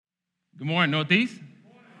Good morning, Northeast.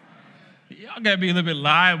 Y'all got to be a little bit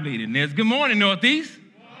lively than this. Good morning, Northeast.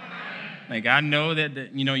 Like, I know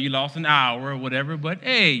that you lost an hour or whatever, but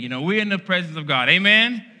hey, we're in the presence of God.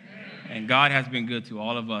 Amen? And God has been good to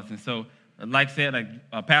all of us. And so,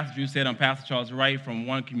 Pastor Drew said, I'm Pastor Charles Wright from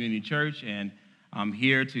One Community Church, and I'm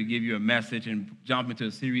here to give you a message and jump into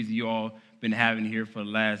a series you all been having here for the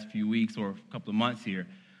last few weeks or a couple of months here.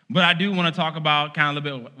 But I do want to talk about kind of a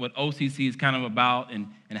little bit what OCC is kind of about and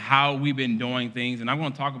how we've been doing things. And I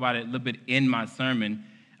want to talk about it a little bit in my sermon.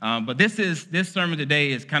 But this sermon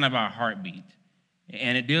today is kind of our heartbeat.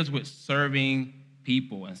 And it deals with serving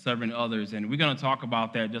people and serving others. And we're going to talk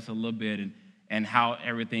about that just a little bit and how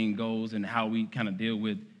everything goes and how we kind of deal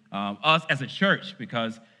with us as a church,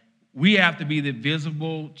 because we have to be the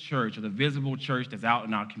visible church or the visible church that's out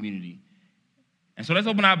in our community. And so let's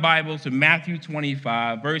open our Bibles to Matthew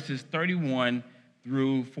 25, verses 31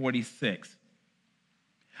 through 46.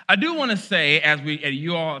 I do want to say, as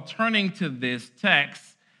you all are turning to this text,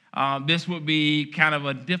 this would be kind of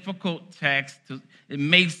a difficult text. It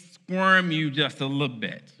may squirm you just a little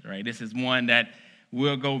bit, right? This is one that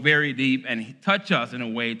will go very deep and touch us in a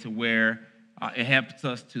way to where it helps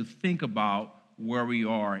us to think about where we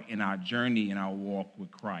are in our journey, in our walk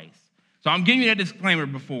with Christ. So I'm giving you that disclaimer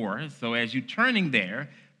before, so as you're turning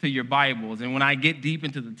there to your Bibles, and when I get deep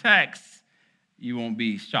into the text, you won't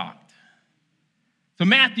be shocked. So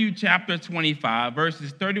Matthew chapter 25,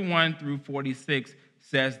 verses 31 through 46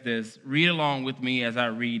 says this. Read along with me as I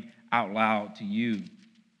read out loud to you.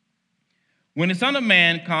 When the Son of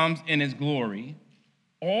Man comes in his glory,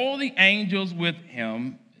 all the angels with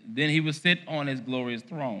him, then he will sit on his glorious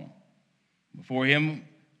throne. Before him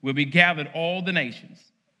will be gathered all the nations.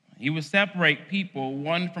 He will separate people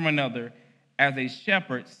one from another as a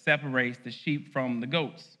shepherd separates the sheep from the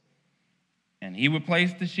goats. And he will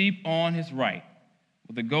place the sheep on his right,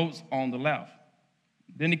 with the goats on the left.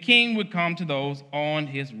 Then the king would come to those on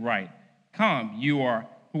his right. Come, you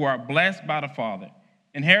who are blessed by the Father,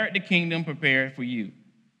 inherit the kingdom prepared for you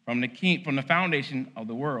from the foundation of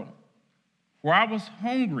the world. For I was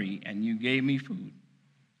hungry, and you gave me food.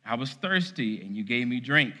 I was thirsty, and you gave me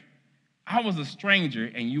drink. I was a stranger,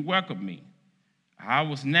 and you welcomed me. I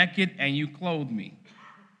was naked, and you clothed me.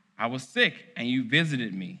 I was sick, and you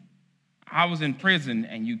visited me. I was in prison,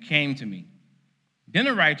 and you came to me. Then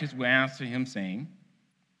the righteous will answer him, saying,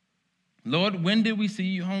 Lord, when did we see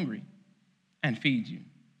you hungry and feed you,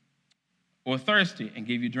 or thirsty and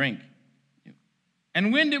give you drink?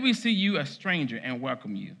 And when did we see you a stranger and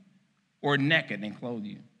welcome you, or naked and clothe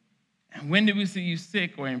you? And when did we see you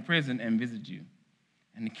sick or in prison and visit you?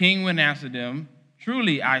 And the king would answer them,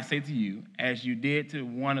 Truly I say to you, as you did to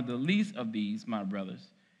one of the least of these, my brothers,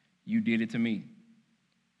 you did it to me.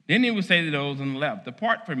 Then he would say to those on the left,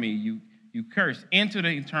 Depart from me, you cursed, into the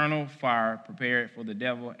eternal fire prepared for the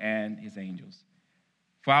devil and his angels.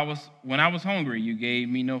 For when I was hungry, you gave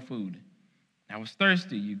me no food. I was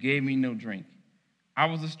thirsty, you gave me no drink. I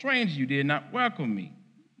was a stranger, you did not welcome me.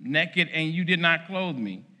 Naked, and you did not clothe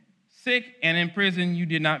me. Sick and in prison, you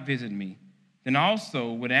did not visit me. Then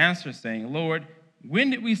also would answer, saying, Lord,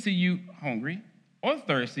 when did we see you hungry or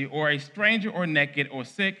thirsty or a stranger or naked or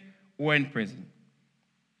sick or in prison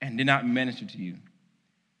and did not minister to you?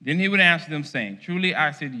 Then he would answer them, saying, Truly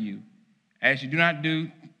I say to you, as you do not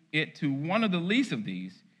do it to one of the least of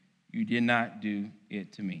these, you did not do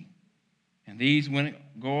it to me. And these will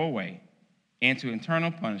go away into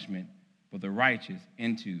eternal punishment, but the righteous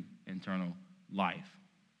into eternal life.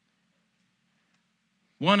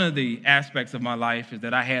 One of the aspects of my life is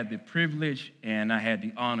that I had the privilege and I had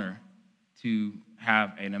the honor to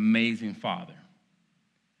have an amazing father.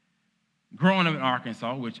 Growing up in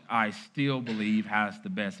Arkansas, which I still believe has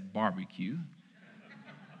the best barbecue.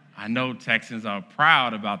 I know Texans are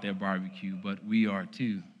proud about their barbecue, but we are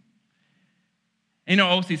too.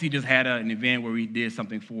 OCC just had an event where we did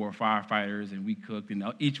something for firefighters and we cooked, and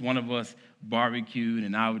each one of us barbecued,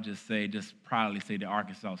 and I would just proudly say that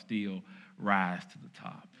Arkansas still rise to the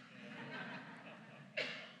top.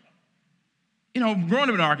 Growing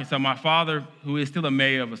up in Arkansas, my father, who is still a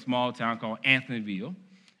mayor of a small town called Anthonyville,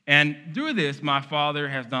 and through this, my father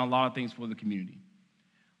has done a lot of things for the community.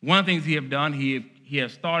 One of the things he has done, he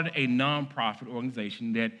has started a nonprofit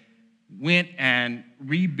organization that went and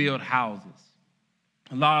rebuilt houses,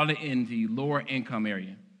 a lot of it in the lower income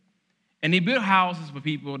area. And he built houses for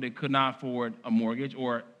people that could not afford a mortgage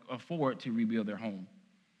or afford to rebuild their home.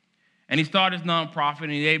 And he started his nonprofit,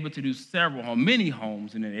 and he's able to do many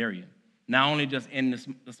homes in that area, not only just in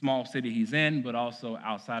the small city he's in, but also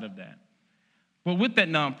outside of that. But with that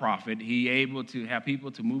nonprofit, he able to have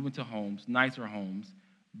people to move into homes, nicer homes,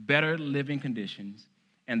 better living conditions,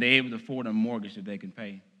 and they're able to afford a mortgage that they can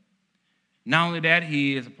pay. Not only that,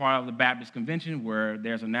 he is a part of the Baptist Convention where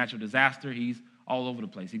there's a natural disaster. He's all over the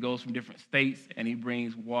place. He goes from different states, and he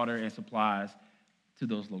brings water and supplies to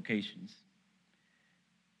those locations.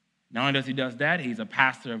 Not only does he do that, he's a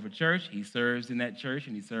pastor of a church. He serves in that church,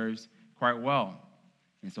 and he serves quite well.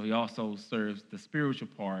 And so he also serves the spiritual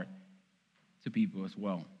part to people as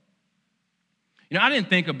well. You know, I didn't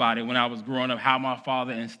think about it when I was growing up, how my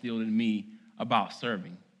father instilled in me about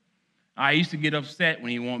serving. I used to get upset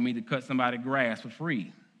when he wanted me to cut somebody's grass for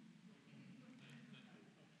free.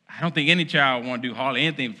 I don't think any child want to do hardly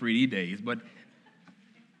anything for free these days, but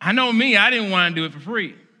I know me, I didn't want to do it for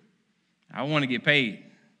free. I want to get paid.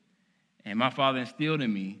 And my father instilled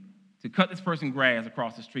in me to cut this person's grass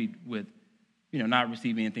across the street with, not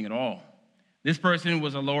receiving anything at all. This person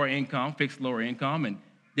was a lower income, fixed lower income, and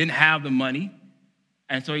didn't have the money.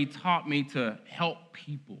 And so he taught me to help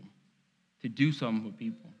people, to do something for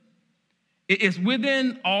people. It's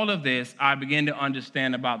within all of this I began to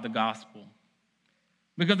understand about the gospel.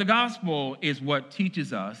 Because the gospel is what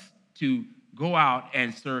teaches us to go out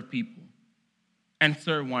and serve people and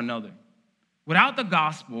serve one another. Without the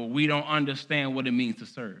gospel, we don't understand what it means to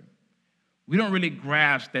serve. We don't really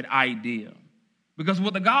grasp that idea. Because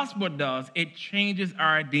what the gospel does, it changes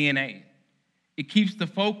our DNA. It keeps the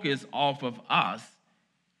focus off of us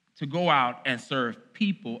to go out and serve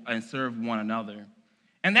people and serve one another.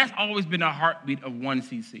 And that's always been a heartbeat of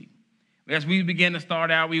 1CC. As we began to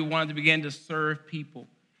start out, we wanted to begin to serve people.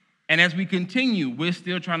 And as we continue, we're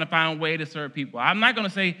still trying to find a way to serve people. I'm not going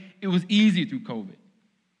to say it was easy through COVID.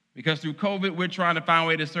 Because through COVID, we're trying to find a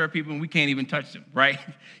way to serve people, and we can't even touch them, right?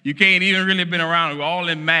 You can't even really been around. We're all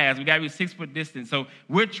in masks. We got to be 6 foot distance. So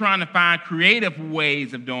we're trying to find creative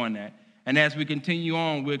ways of doing that. And as we continue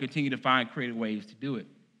on, we'll continue to find creative ways to do it.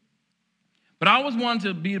 But I always wanted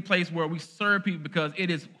to be a place where we serve people because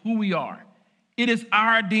it is who we are. It is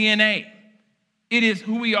our DNA. It is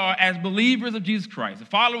who we are as believers of Jesus Christ,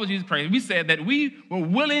 followers of Jesus Christ. We said that we were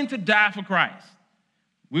willing to die for Christ.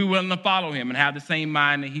 We're willing to follow him and have the same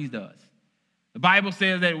mind that he does. The Bible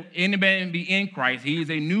says that anybody be in Christ, he is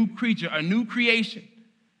a new creature, a new creation.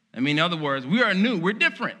 In other words, we are new. We're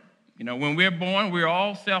different. When we're born, we're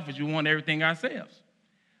all selfish. We want everything ourselves.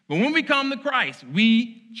 But when we come to Christ,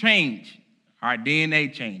 we change. Our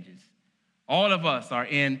DNA changes. All of us are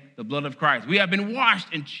in the blood of Christ. We have been washed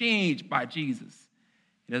and changed by Jesus.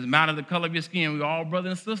 It doesn't matter the color of your skin. We're all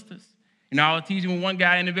brothers and sisters. I was teaching with one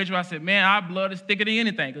guy individual. I said, man, our blood is thicker than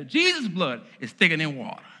anything because Jesus' blood is thicker than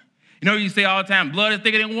water. You say all the time, blood is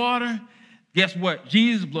thicker than water. Guess what?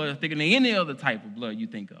 Jesus' blood is thicker than any other type of blood you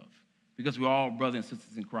think of because we're all brothers and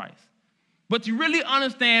sisters in Christ. But to really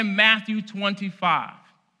understand Matthew 25,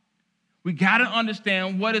 we got to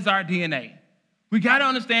understand what is our DNA. We got to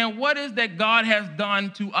understand what is that God has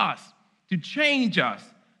done to us, to change us,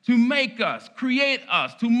 to make us, create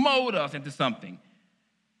us, to mold us into something.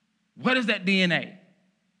 What is that DNA?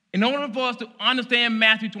 In order for us to understand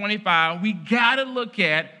Matthew 25, we got to look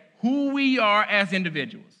at who we are as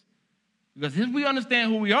individuals. Because if we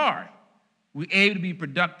understand who we are, we're able to be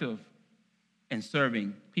productive in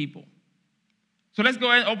serving people. So let's go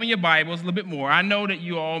ahead and open your Bibles a little bit more. I know that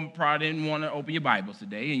you all probably didn't want to open your Bibles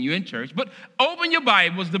today, and you're in church, but open your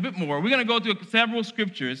Bibles a little bit more. We're going to go through several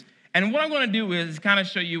scriptures, and what I'm going to do is kind of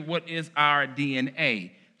show you what is our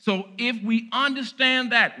DNA. So if we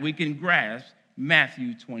understand that, we can grasp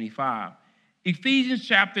Matthew 25. Ephesians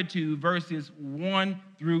chapter 2, verses 1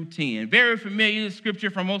 through 10. Very familiar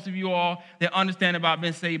scripture for most of you all that understand about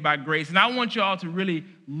being saved by grace. And I want you all to really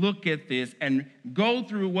look at this and go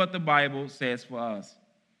through what the Bible says for us.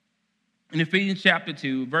 In Ephesians chapter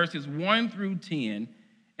 2, verses 1 through 10,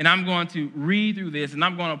 and I'm going to read through this, and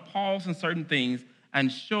I'm going to pause on certain things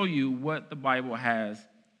and show you what the Bible has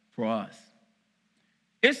for us.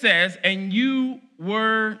 It says, and you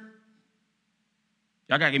were...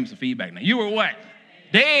 Y'all got to give me some feedback now. You were what?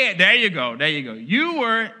 Dead. There you go. There you go. You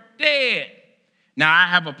were dead. Now, I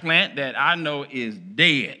have a plant that I know is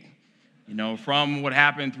dead, from what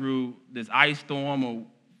happened through this ice storm or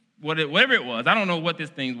whatever it was. I don't know what this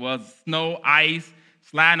thing was, snow, ice,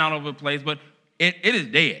 sliding all over the place, but it is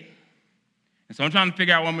dead. And so I'm trying to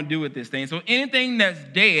figure out what I'm going to do with this thing. So anything that's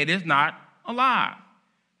dead is not alive.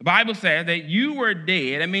 The Bible says that you were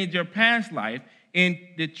dead. That means your past life, in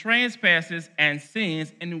the trespasses and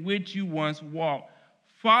sins in which you once walked,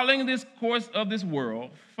 following this course of this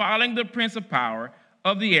world, following the prince of power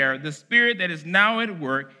of the air, the spirit that is now at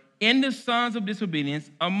work in the sons of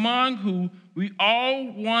disobedience, among whom we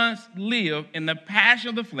all once lived in the passion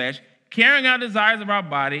of the flesh, carrying out desires of our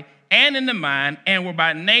body and in the mind, and were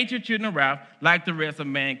by nature children of wrath like the rest of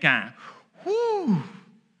mankind. Whew.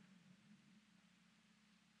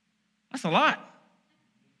 That's a lot.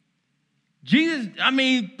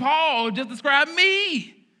 Paul just described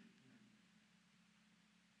me.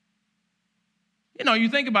 You know, you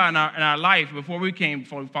think about in our life, before we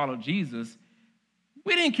followed Jesus,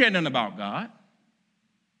 we didn't care nothing about God.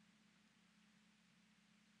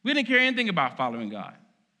 We didn't care anything about following God.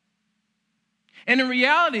 And the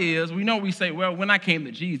reality is, we say, well, when I came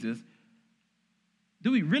to Jesus,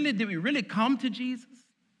 did we really come to Jesus?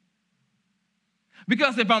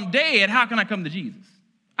 Because if I'm dead, how can I come to Jesus?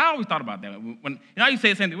 I always thought about that. When you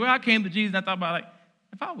say the same thing, well, I came to Jesus, and I thought about,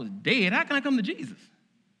 if I was dead, how can I come to Jesus?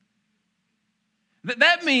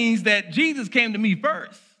 That means that Jesus came to me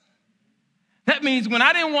first. That means when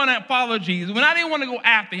I didn't want to follow Jesus, when I didn't want to go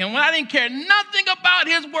after him, when I didn't care nothing about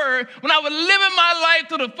his word, when I was living my life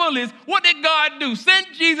to the fullest, what did God do? Send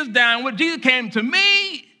Jesus down. When Jesus came to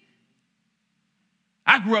me,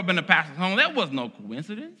 I grew up in a pastor's home. That was no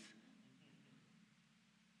coincidence.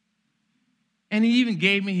 And he even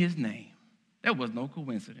gave me his name. That was no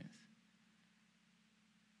coincidence.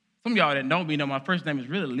 Some of y'all that know me know my first name is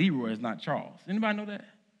really Leroy, it's not Charles. Anybody know that?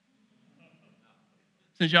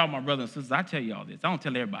 Since y'all my brothers and sisters, I tell y'all this. I don't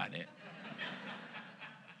tell everybody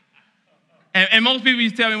that. And most people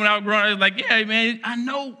used to tell me when I was growing up, it was like, yeah, man, I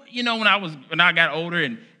know, when I got older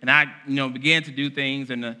and I, began to do things,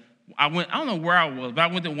 and I don't know where I was, but I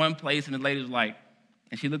went to one place, and the lady was like,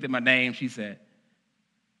 and she looked at my name, she said,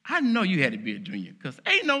 I know you had to be a junior, because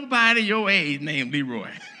ain't nobody your age named Leroy.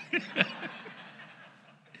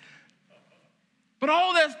 But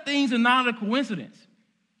all those things are not a coincidence.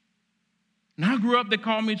 And I grew up, they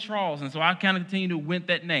called me Charles, and so I kind of continued to went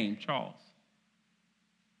that name, Charles.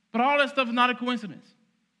 But all that stuff is not a coincidence.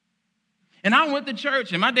 And I went to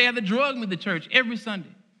church, and my dad had drug me to church every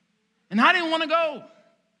Sunday. And I didn't want to go.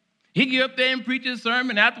 He'd get up there and preach his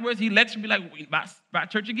sermon, and afterwards he lectured me about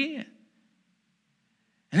church again.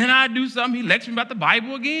 And then I'd do something, he lectured me about the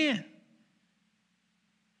Bible again.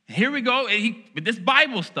 And here we go, with this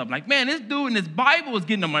Bible stuff. Like, man, this dude in this Bible is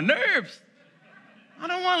getting on my nerves. I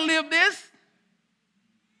don't want to live this.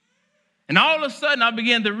 And all of a sudden, I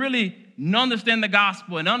began to really understand the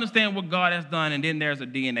gospel and understand what God has done, and then there's a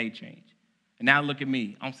DNA change. And now look at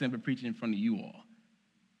me. I'm simply preaching in front of you all.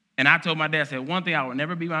 And I told my dad, I said, one thing I would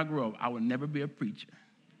never be when I grow up, I would never be a preacher.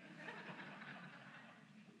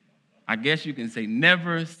 I guess you can say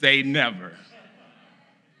never say never.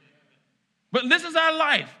 But this is our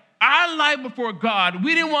life. Our life before God,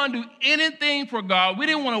 we didn't want to do anything for God. We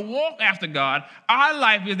didn't want to walk after God. Our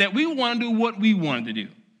life is that we want to do what we wanted to do.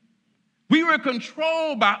 We were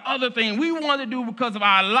controlled by other things we wanted to do because of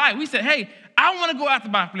our life. We said, hey, I want to go after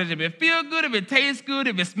my pleasure. If it feels good, if it tastes good,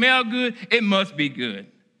 if it smells good, it must be good.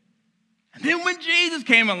 And then when Jesus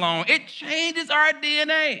came along, it changes our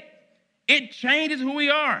DNA. It changes who we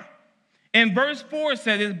are. And verse 4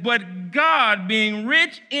 says this, but God, being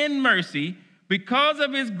rich in mercy, because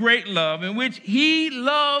of his great love in which he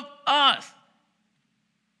loved us,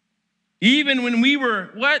 even when we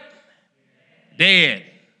were, what? Dead.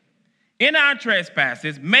 In our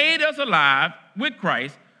trespasses, made us alive with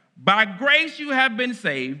Christ. By grace you have been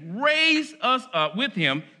saved, raised us up with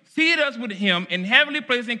him, seated us with him in heavenly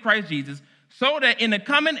places in Christ Jesus, so that in the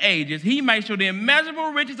coming ages he might show the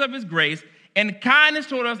immeasurable riches of his grace and kindness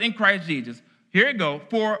toward us in Christ Jesus. Here it goes.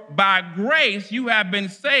 For by grace you have been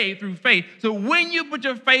saved through faith. So when you put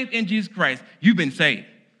your faith in Jesus Christ, you've been saved.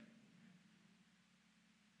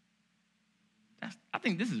 I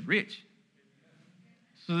think this is rich.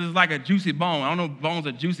 So this is like a juicy bone. I don't know if bones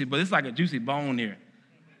are juicy, but it's like a juicy bone here.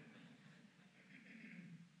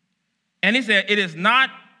 And he said, it is not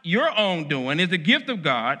your own doing. It's a gift of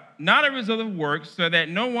God, not a result of works, so that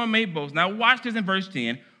no one may boast. Now watch this in verse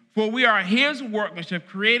 10. For we are his workmanship,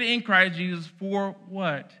 created in Christ Jesus for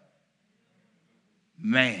what?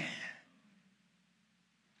 Man.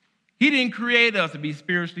 He didn't create us to be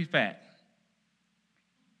spiritually fat.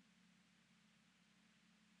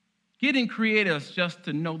 He didn't create us just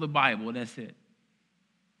to know the Bible, that's it.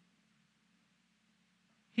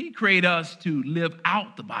 He created us to live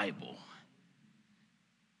out the Bible.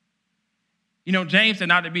 James said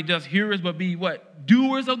not to be just hearers, but be what?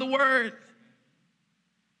 Doers of the word.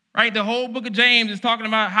 Right? The whole book of James is talking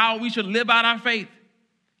about how we should live out our faith.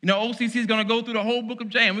 OCC is going to go through the whole book of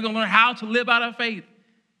James. We're going to learn how to live out our faith.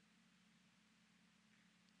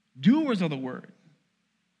 Doers of the word.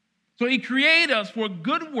 So he created us for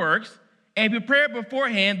good works and prepared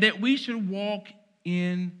beforehand that we should walk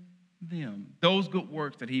in them. Those good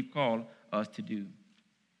works that he called us to do.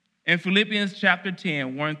 In Philippians chapter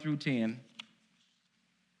 10, 1 through 10,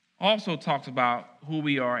 also talks about who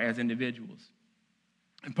we are as individuals.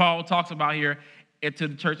 And Paul talks about here to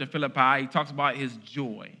the church of Philippi, he talks about his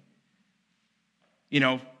joy.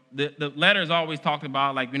 The letters always talked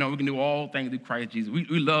about, like, we can do all things through Christ Jesus.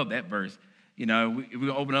 We love that verse. If we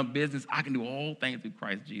open up business, I can do all things through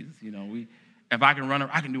Christ Jesus. If I can run,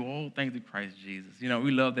 I can do all things through Christ Jesus.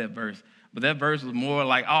 We love that verse. But that verse was more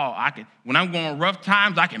like, when I'm going rough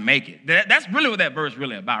times, I can make it. That's really what that verse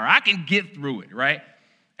really about. Right? I can get through it, right?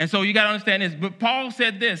 And so you got to understand this. But Paul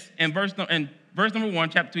said this in verse number 1,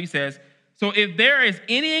 chapter 2, he says, so if there is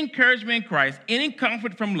any encouragement in Christ, any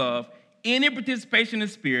comfort from love, any participation in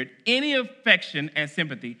the Spirit, any affection and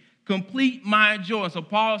sympathy, complete my joy. So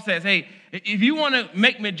Paul says, hey, if you want to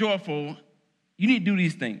make me joyful, you need to do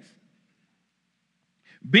these things.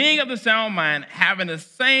 Being of the sound mind, having the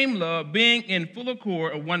same love, being in full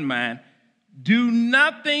accord of one mind, do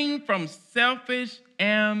nothing from selfish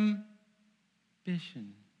ambition.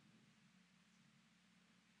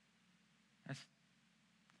 That's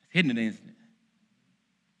hidden, isn't it?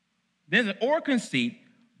 There's an or conceit,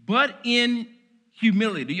 but in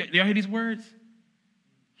humility. Do y'all hear these words?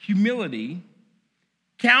 Humility.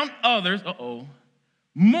 Count others,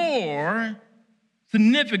 more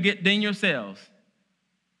significant than yourselves.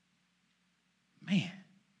 Man,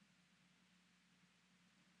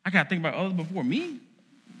 I got to think about others before me.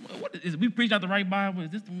 What is we preaching out the right Bible? Is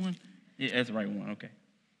this the one? Yeah, that's the right one. Okay.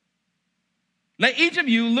 Let each of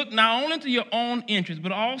you look not only to your own interests,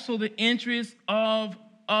 but also the interests of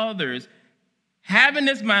others. Having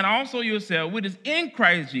this mind also yourself, which is in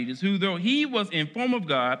Christ Jesus, who though he was in form of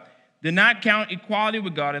God, did not count equality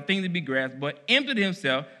with God a thing to be grasped, but emptied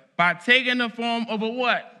himself by taking the form of a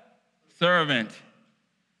what? Servant.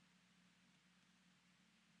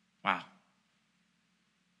 Wow.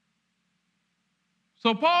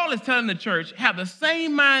 So Paul is telling the church, have the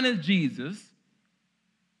same mind as Jesus.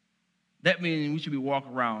 That means we should be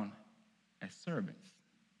walking around as servants.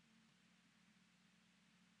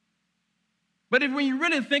 But when you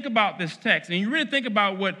really think about this text, and you really think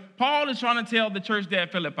about what Paul is trying to tell the church there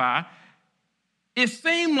at Philippi, it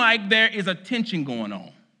seems like there is a tension going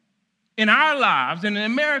on in our lives, in the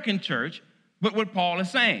American church, but what Paul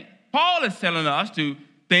is saying. Paul is telling us to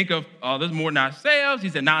think of others more than ourselves. He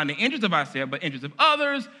said, not in the interest of ourselves, but interest of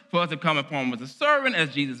others, for us to come upon as a servant,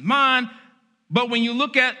 as Jesus' mind. But when you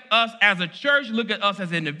look at us as a church, look at us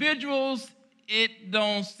as individuals, it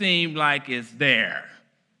don't seem like it's there.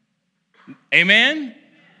 Amen?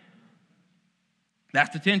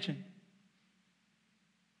 That's the tension.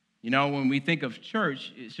 When we think of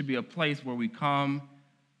church, it should be a place where we come,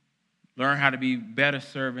 learn how to be better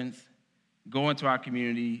servants, go into our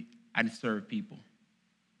community and serve people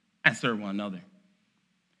and serve one another.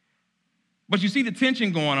 But you see the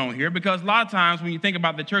tension going on here because a lot of times when you think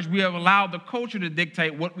about the church, we have allowed the culture to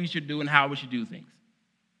dictate what we should do and how we should do things.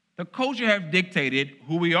 The culture has dictated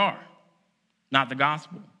who we are, not the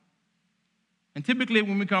gospel. And typically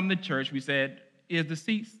when we come to church, we said, is the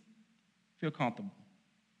seats feel comfortable?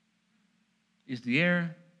 Is the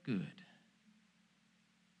air good?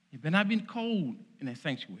 It better not be cold in that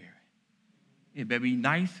sanctuary. It better be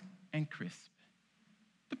nice and crisp.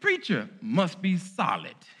 The preacher must be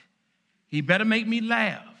solid. He better make me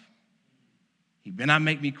laugh. He better not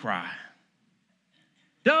make me cry.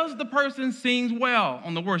 Does the person sing well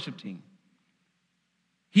on the worship team?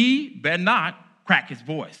 He better not crack his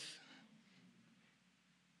voice.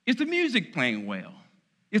 Is the music playing well?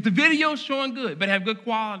 Is the video showing good, but have good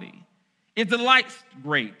quality? Is the lights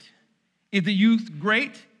great? Is the youth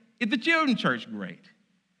great? Is the children's church great?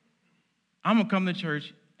 I'm going to come to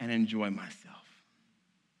church and enjoy myself.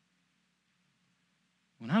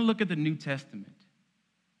 When I look at the New Testament,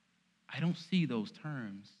 I don't see those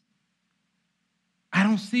terms. I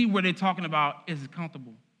don't see where they're talking about, is it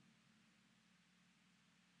comfortable?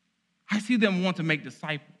 I see them want to make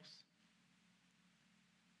disciples.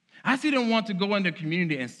 I see them want to go into the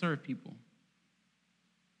community and serve people.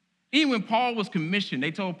 Even when Paul was commissioned,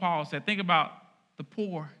 they told Paul, said, think about the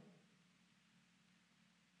poor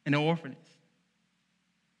and the orphans.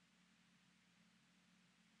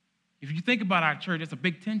 If you think about our church, there's a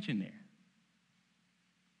big tension there.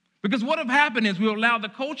 Because what have happened is we allow the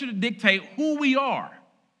culture to dictate who we are.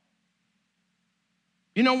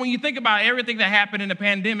 When you think about everything that happened in the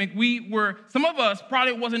pandemic, some of us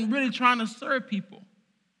probably wasn't really trying to serve people.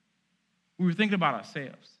 We were thinking about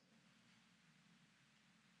ourselves.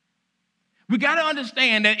 We got to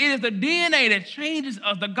understand that it is the DNA that changes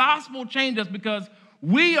us. The gospel changes us because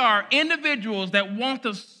we are individuals that want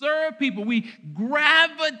to serve people. We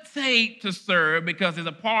gravitate to serve because it's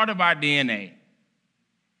a part of our DNA.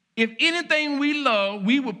 If anything we love,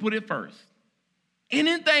 we will put it first.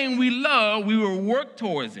 Anything we love, we will work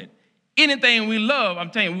towards it. Anything we love, I'm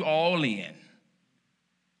telling you, we're all in.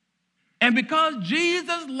 And because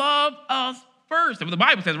Jesus loved us first. That's what the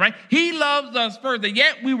Bible says, right? He loves us first. And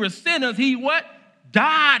yet we were sinners. He what?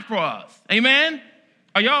 Died for us. Amen?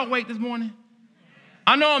 Are y'all awake this morning?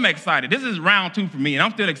 I know I'm excited. This is round 2 for me, and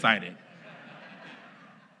I'm still excited.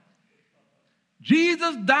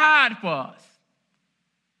 Jesus died for us.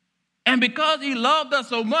 And because he loved us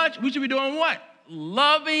so much, we should be doing what?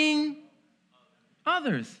 Loving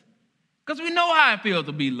others. Because we know how it feels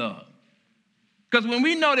to be loved. Because when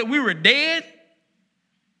we know that we were dead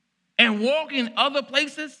and walking other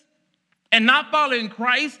places and not following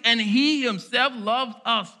Christ, and he himself loves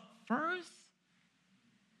us first,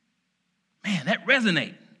 man, that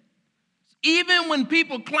resonates. Even when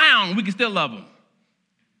people clown, we can still love them.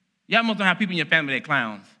 Y'all must have people in your family that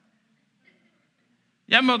clowns.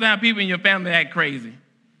 Y'all must have people in your family that act crazy.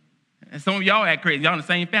 And some of y'all act crazy. Y'all in the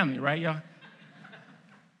same family, right, y'all?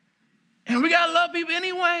 And we got to love people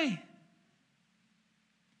anyway.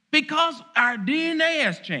 Because our DNA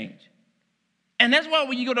has changed. And that's why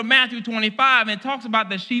when you go to Matthew 25 and it talks about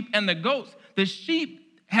the sheep and the goats, the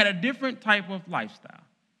sheep had a different type of lifestyle.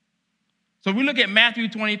 So we look at Matthew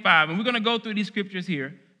 25, and we're going to go through these scriptures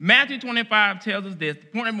here. Matthew 25 tells us this.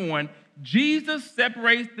 Point number 1, Jesus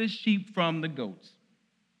separates the sheep from the goats.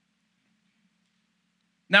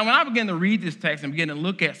 Now, when I began to read this text and began to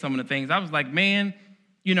look at some of the things, I was like, man,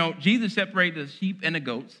 you know, Jesus separated the sheep and the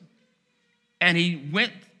goats. And he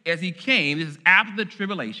went, as he came, this is after the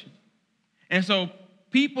tribulation. And so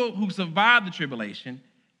people who survived the tribulation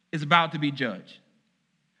is about to be judged.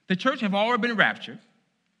 The church have already been raptured.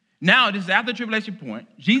 Now, this is after the tribulation point.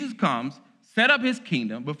 Jesus comes, set up his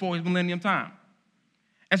kingdom before his millennium time.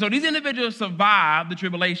 And so these individuals survived the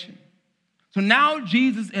tribulation. So now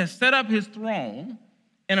Jesus has set up his throne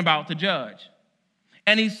and about to judge.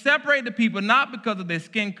 And he separated the people not because of their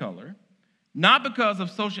skin color, not because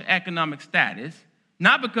of social economic status,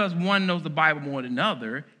 not because one knows the Bible more than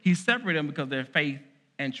another. He separated them because of their faith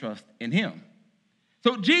and trust in him.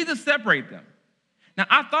 So Jesus separated them. Now,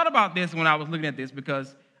 I thought about this when I was looking at this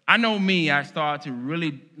because I know me, I started to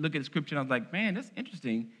really look at the scripture and I was like, man, that's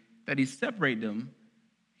interesting that he separated them.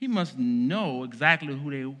 He must know exactly who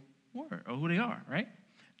they were or who they are, right?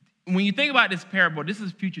 When you think about this parable, this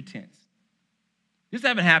is future tense. This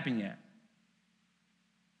haven't happened yet.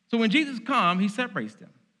 So when Jesus comes, he separates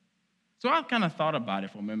them. So I kind of thought about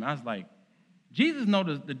it for a minute. I was like, Jesus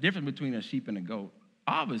knows the difference between a sheep and a goat.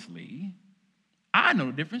 Obviously, I know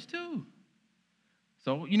the difference too.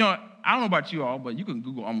 So, you know, I don't know about you all, but you can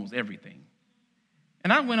Google almost everything.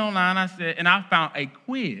 And I went online, and I found a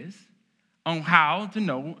quiz on how to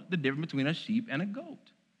know the difference between a sheep and a goat.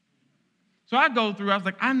 So I go through, I was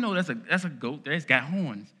like, I know that's a goat there. It's got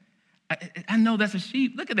horns. I know that's a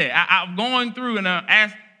sheep. Look at that. I'm going through and I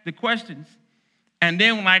asked the questions. And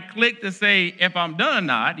then when I clicked to say if I'm done or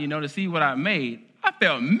not, you know, to see what I made, I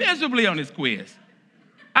failed miserably on this quiz.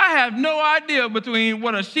 I have no idea between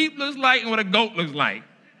what a sheep looks like and what a goat looks like.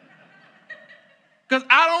 Because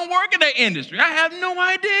I don't work in that industry. I have no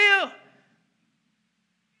idea.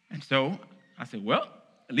 And so I said, well,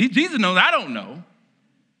 at least Jesus knows I don't know.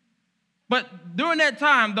 But during that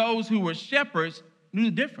time, those who were shepherds knew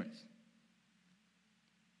the difference.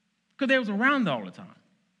 Because they was around all the time.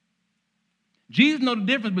 Jesus knows the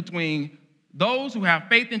difference between those who have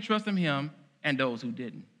faith and trust in him and those who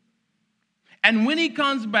didn't. And when he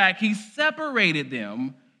comes back, he separated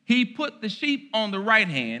them. He put the sheep on the right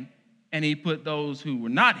hand, and he put those who were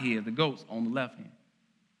not his, the goats, on the left hand.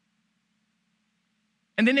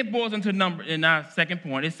 And then it boils into in our second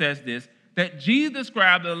point. It says this, that Jesus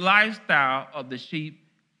described the lifestyle of the sheep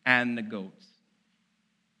and the goats.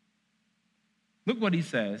 Look what he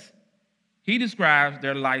says. He describes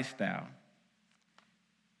their lifestyle.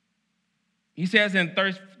 He says in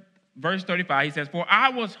verse 35, he says, for I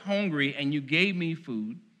was hungry and you gave me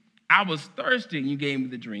food. I was thirsty and you gave me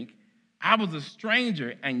the drink. I was a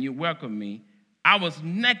stranger and you welcomed me. I was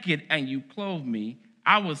naked and you clothed me.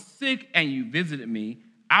 I was sick and you visited me.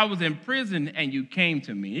 I was in prison and you came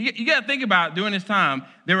to me. You got to think about during this time,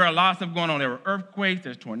 there were a lot of stuff going on. There were earthquakes,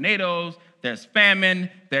 there's tornadoes, there's famine,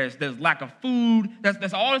 there's lack of food.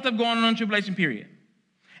 There's all this stuff going on in the tribulation period.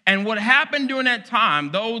 And what happened during that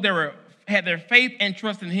time, those that had their faith and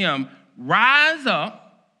trust in him rise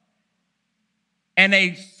up and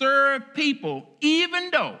they serve people even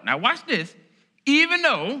though, now watch this, even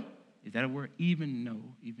though, is that a word? Even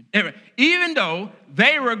though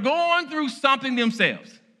they were going through something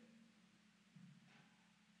themselves.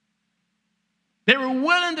 They were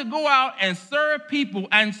willing to go out and serve people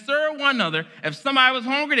and serve one another. If somebody was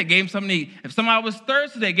hungry, they gave them something to eat. If somebody was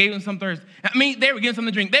thirsty, they gave them some thirst. I mean, they were giving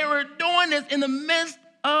something to drink. They were doing this in the midst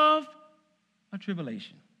of a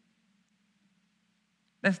tribulation.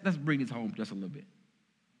 Let's bring this home just a little bit.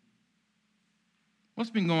 What's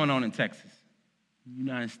been going on in Texas, the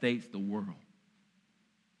United States, the world?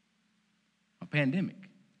 A pandemic.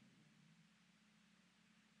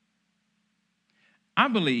 I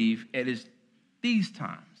believe it is these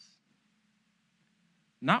times,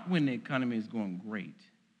 not when the economy is going great,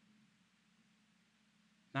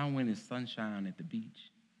 not when it's sunshine at the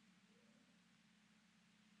beach.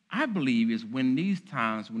 I believe it's when these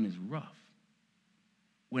times when it's rough,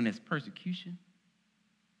 when there's persecution,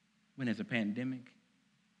 when there's a pandemic,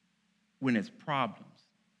 when there's problems,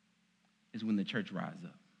 is when the church rises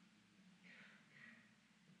up.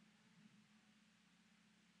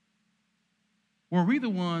 Were we the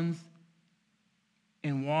ones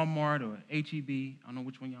in Walmart or H-E-B, I don't know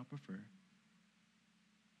which one y'all prefer,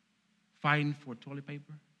 fighting for toilet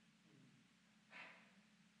paper?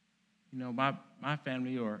 You know, my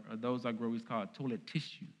family or those I grew up, we call it toilet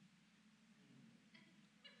tissue.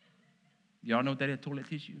 Y'all know what that is, toilet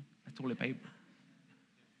tissue? That's toilet paper.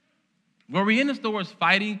 Were we in the stores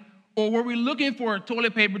fighting, or were we looking for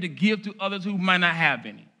toilet paper to give to others who might not have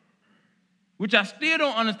any? Which I still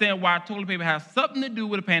don't understand why toilet paper has something to do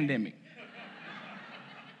with a pandemic.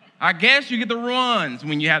 I guess you get the runs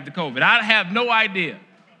when you have the COVID. I have no idea.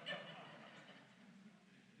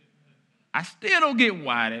 I still don't get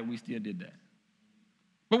why that we still did that.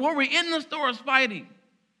 But were we in the stores fighting?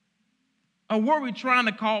 Or were we trying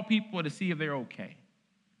to call people to see if they're okay?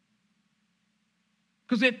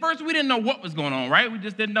 Because at first we didn't know what was going on, right? We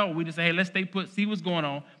just didn't know. We just said, hey, let's stay put, see what's going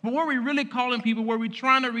on. But were we really calling people? Were we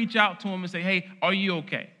trying to reach out to them and say, hey, are you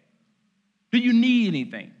okay? Do you need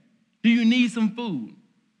anything? Do you need some food?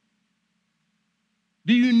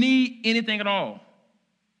 Do you need anything at all?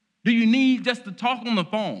 Do you need just to talk on the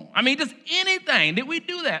phone? I mean, just anything. Did we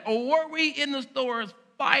do that? Or were we in the stores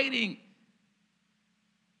fighting?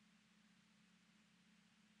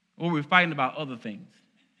 Or were we fighting about other things?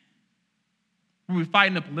 Were we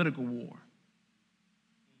fighting a political war?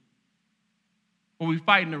 Were we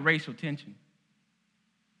fighting a racial tension?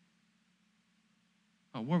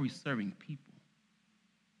 Or were we serving people?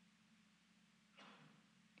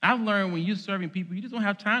 I've learned when you're serving people, you just don't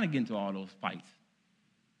have time to get into all those fights.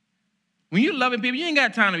 When you're loving people, you ain't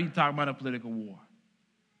got time to be talking about a political war.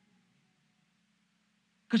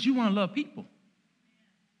 Because you want to love people.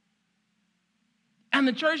 And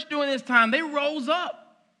the church during this time, they rose up.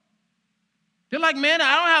 They're like, man,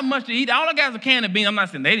 I don't have much to eat. All I got is a can of beans. I'm not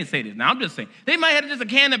saying they didn't say this. Now, I'm just saying. They might have just a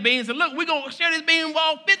can of beans and say, look, we're going to share this bean with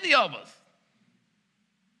all 50 of us.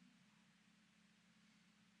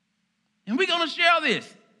 And we're going to share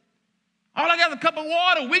this. All I got is a cup of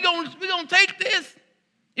water. We're going to take this.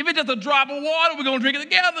 If it's just a drop of water, we're going to drink it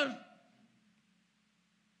together.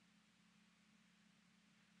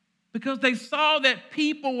 Because they saw that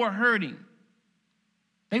people were hurting.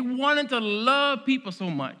 They wanted to love people so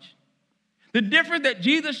much. The difference that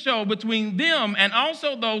Jesus showed between them and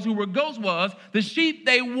also those who were goats was the sheep,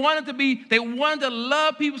 they wanted to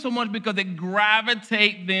love people so much because they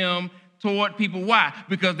gravitate them toward people. Why?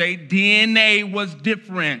 Because their DNA was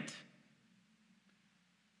different.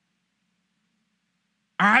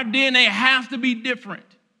 Our DNA has to be different.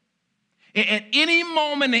 At any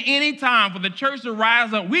moment, at any time for the church to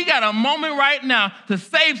rise up, we got a moment right now to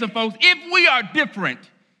save some folks if we are different.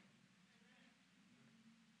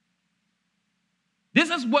 This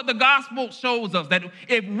is what the gospel shows us, that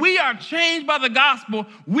if we are changed by the gospel,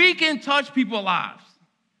 we can touch people's lives.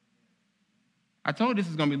 I told you this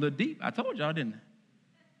is going to be a little deep. I told y'all, didn't I?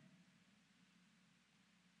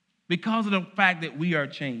 Because of the fact that we are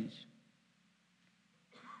changed.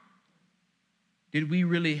 Did we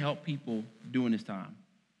really help people during this time?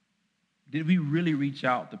 Did we really reach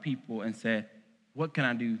out to people and say, what can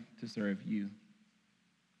I do to serve you?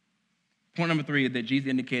 Point number 3 is that Jesus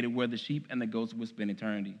indicated where the sheep and the goats would spend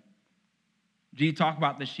eternity. Jesus talked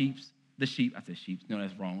about the sheep. I said sheep. No,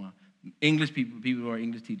 that's wrong. English people who are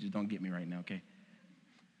English teachers, don't get me right now, okay?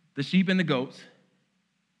 The sheep and the goats,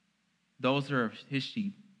 those are his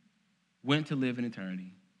sheep, went to live in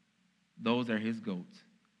eternity. Those are his goats,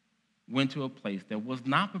 went to a place that was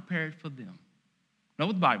not prepared for them. Know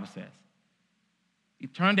what the Bible says.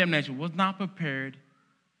 Eternal damnation was not prepared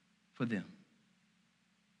for them.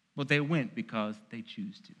 But they went because they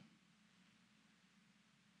choose to.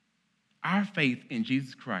 Our faith in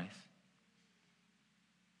Jesus Christ,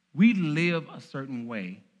 we live a certain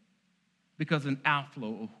way because an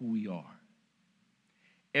outflow of who we are.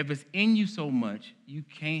 If it's in you so much, you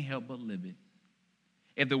can't help but live it.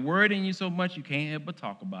 If the word in you so much, you can't help but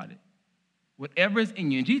talk about it. Whatever is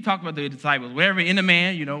in you, and Jesus talked about the disciples, whatever in a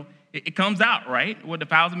man, it comes out, right? What the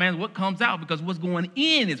 1,000 man, what comes out, because what's going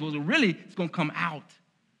in is what's really, it's going to come out.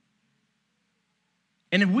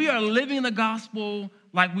 And if we are living the gospel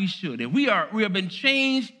like we should, if we have been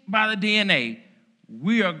changed by the DNA,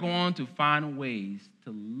 we are going to find ways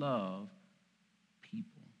to love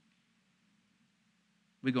people.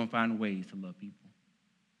 We're going to find ways to love people.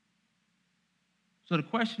 So the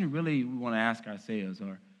question really we want to ask ourselves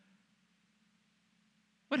are,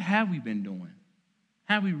 what have we been doing?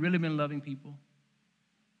 Have we really been loving people?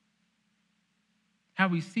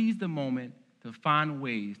 Have we seized the moment to find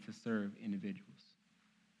ways to serve individuals?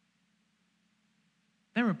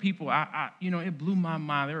 There were people, it blew my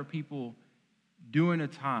mind. There were people during a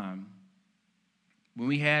time when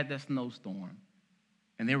we had that snowstorm,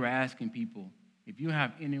 and they were asking people, if you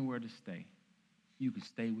have anywhere to stay, you can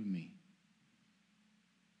stay with me.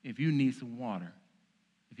 If you need some water,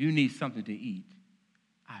 if you need something to eat,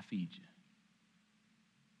 I feed you.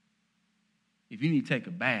 If you need to take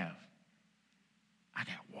a bath, I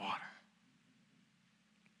got water.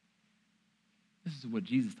 This is what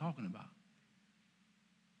Jesus is talking about.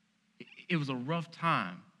 It was a rough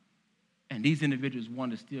time, and these individuals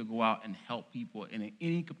wanted to still go out and help people in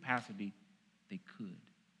any capacity they could.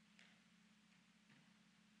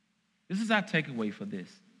 This is our takeaway for this.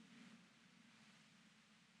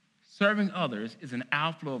 Serving others is an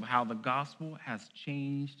outflow of how the gospel has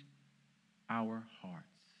changed our hearts.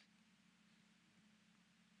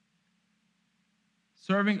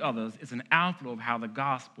 Serving others is an outflow of how the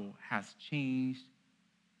gospel has changed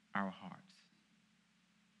our hearts.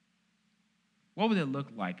 What would it look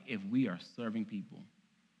like if we are serving people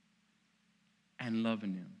and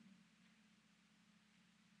loving them?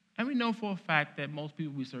 And we know for a fact that most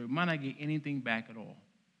people we serve might not get anything back at all.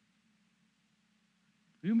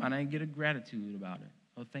 We might not get a gratitude about it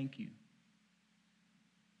or thank you.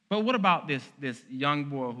 But what about this young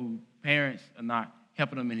boy whose parents are not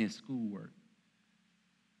helping him in his schoolwork?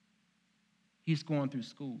 He's going through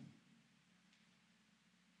school,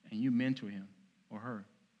 and you mentor him or her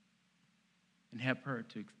and help her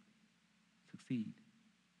to succeed.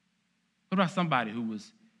 What about somebody who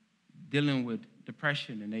was dealing with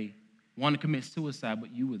depression and they wanted to commit suicide,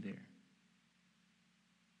 but you were there?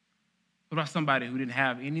 What about somebody who didn't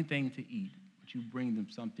have anything to eat, but you bring them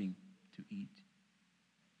something to eat?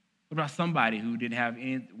 What about somebody who didn't have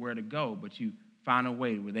anywhere to go, but you find a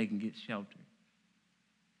way where they can get shelter?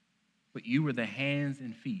 But you were the hands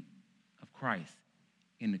and feet of Christ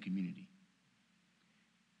in the community.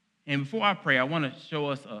 And before I pray, I want to show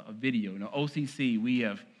us a video. OCC, we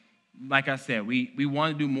have, like I said, we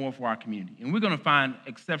want to do more for our community. And we're going to find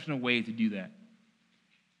exceptional ways to do that.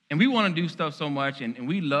 And we want to do stuff so much, and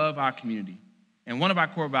we love our community. And one of our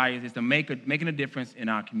core values is to making a difference in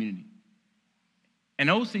our community. And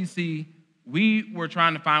OCC, we were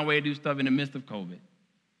trying to find a way to do stuff in the midst of COVID.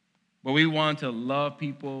 But we wanted to love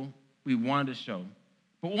people. We wanted to show.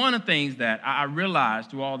 But one of the things that I realized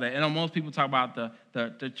through all that, and most people talk about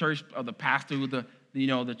the church or the pastor who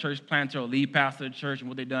the church planter or lead pastor of the church and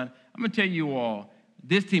what they've done. I'm going to tell you all,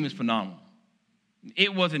 this team is phenomenal.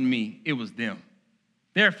 It wasn't me, it was them.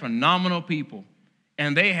 They're phenomenal people,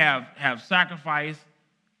 and they have sacrificed.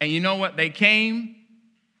 And you know what? They came.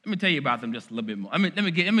 Let me tell you about them just a little bit more. Let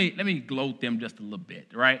me gloat them just a little bit,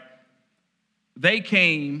 right? They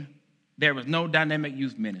came. There was no dynamic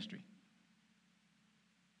youth ministry.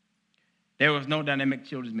 There was no dynamic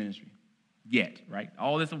children's ministry yet, right?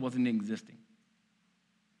 All this wasn't existing.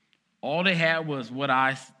 All they had was what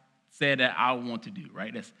I said that I want to do,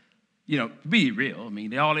 right? That's, to be real. I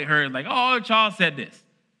mean, all they heard like, oh, Charles said this.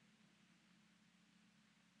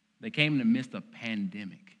 They came in the midst of a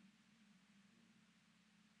pandemic.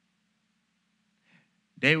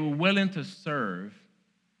 They were willing to serve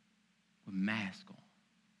with masks on.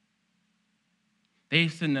 They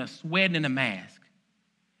sitting there sweating in a mask.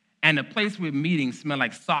 And the place we're meeting smelled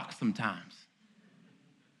like socks sometimes.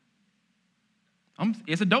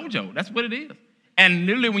 It's a dojo. That's what it is. And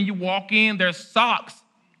literally when you walk in, there's socks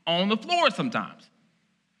on the floor sometimes.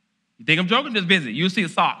 You think I'm joking? Just visit. You'll see a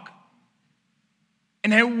sock.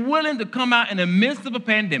 And they're willing to come out in the midst of a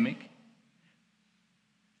pandemic,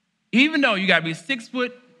 even though you got to be 6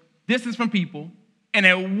 foot distance from people, and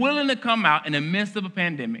they're willing to come out in the midst of a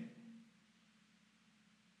pandemic,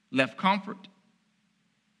 left comfort.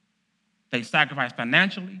 They sacrificed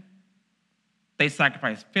financially. They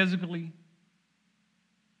sacrificed physically.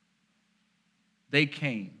 They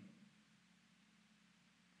came.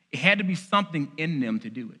 It had to be something in them to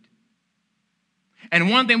do it. And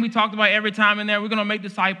one thing we talked about every time in there, we're going to make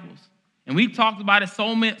disciples. And we talked about it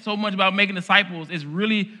so much about making disciples, it's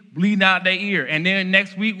really bleeding out their ear. And then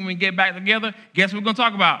next week when we get back together, guess what we're going to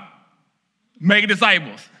talk about? Making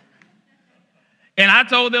disciples. And I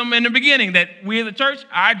told them in the beginning that we as a church,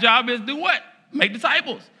 our job is to do what? make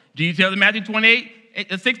disciples. Jesus tells in Matthew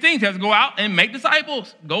 28:16 tells us go out and make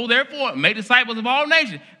disciples. Go therefore, make disciples of all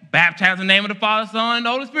nations. Baptize in the name of the Father, Son, and the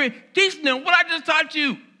Holy Spirit. Teach them what I just taught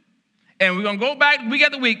you. And we're going to go back week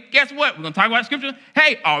after week. Guess what? We're going to talk about Scripture.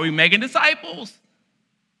 Hey, are we making disciples?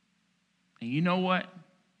 And you know what?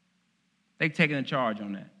 They've taken a charge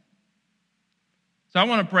on that. So I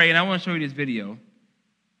want to pray, and I want to show you this video.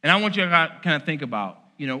 And I want you to kind of think about,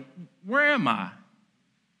 where am I?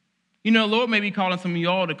 The Lord may be calling some of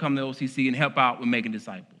y'all to come to OCC and help out with making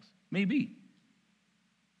disciples. Maybe.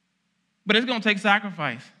 But it's going to take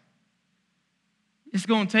sacrifice. It's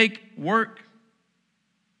going to take work.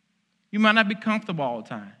 You might not be comfortable all the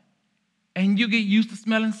time. And you get used to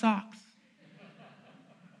smelling socks.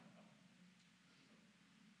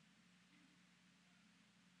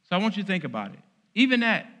 So I want you to think about it. Even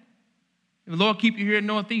that. If the Lord keep you here in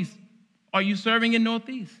Northeast, are you serving in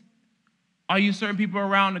Northeast? Are you serving people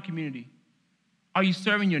around the community? Are you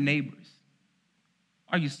serving your neighbors?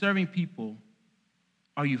 Are you serving people?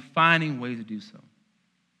 Are you finding ways to do so?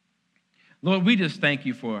 Lord, we just thank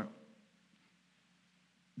you for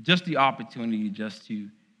just the opportunity just to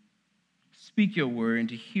speak your word and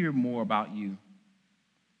to hear more about you.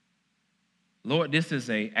 Lord, this is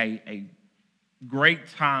a great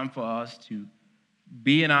time for us to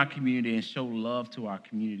be in our community and show love to our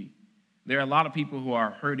community. There are a lot of people who are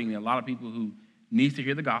hurting. There are a lot of people who need to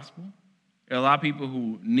hear the gospel. There are a lot of people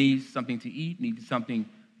who need something to eat, need some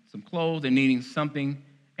clothes, they're needing something.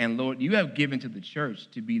 And Lord, you have given to the church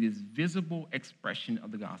to be this visible expression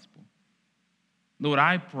of the gospel. Lord,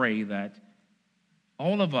 I pray that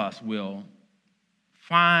all of us will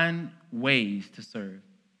find ways to serve.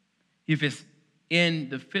 If it's in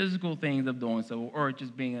the physical things of doing so, or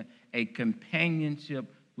just being a companionship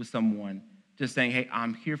with someone, just saying, hey,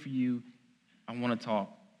 I'm here for you, I want to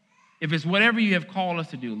talk. If it's whatever you have called us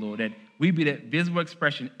to do, Lord, that we be that visible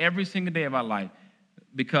expression every single day of our life,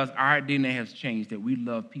 because our DNA has changed, that we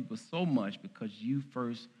love people so much because you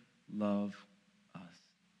first love us.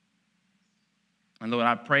 And Lord,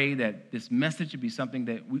 I pray that this message would be something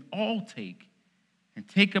that we all take and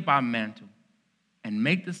take up our mantle and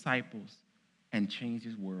make disciples and change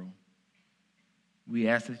this world. We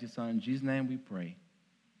ask this in your Son, in Jesus' name we pray.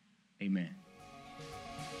 Amen.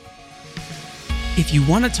 If you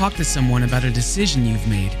want to talk to someone about a decision you've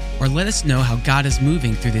made, or let us know how God is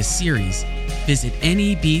moving through this series, visit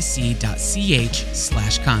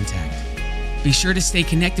nebc.ch/contact. Be sure to stay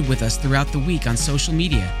connected with us throughout the week on social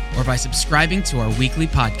media or by subscribing to our weekly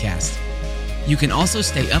podcast. You can also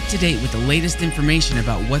stay up to date with the latest information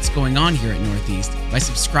about what's going on here at Northeast by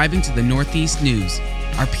subscribing to the Northeast News,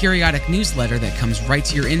 our periodic newsletter that comes right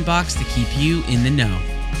to your inbox to keep you in the know.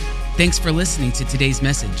 Thanks for listening to today's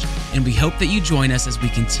message, and we hope that you join us as we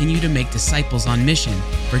continue to make disciples on mission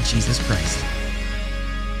for Jesus Christ.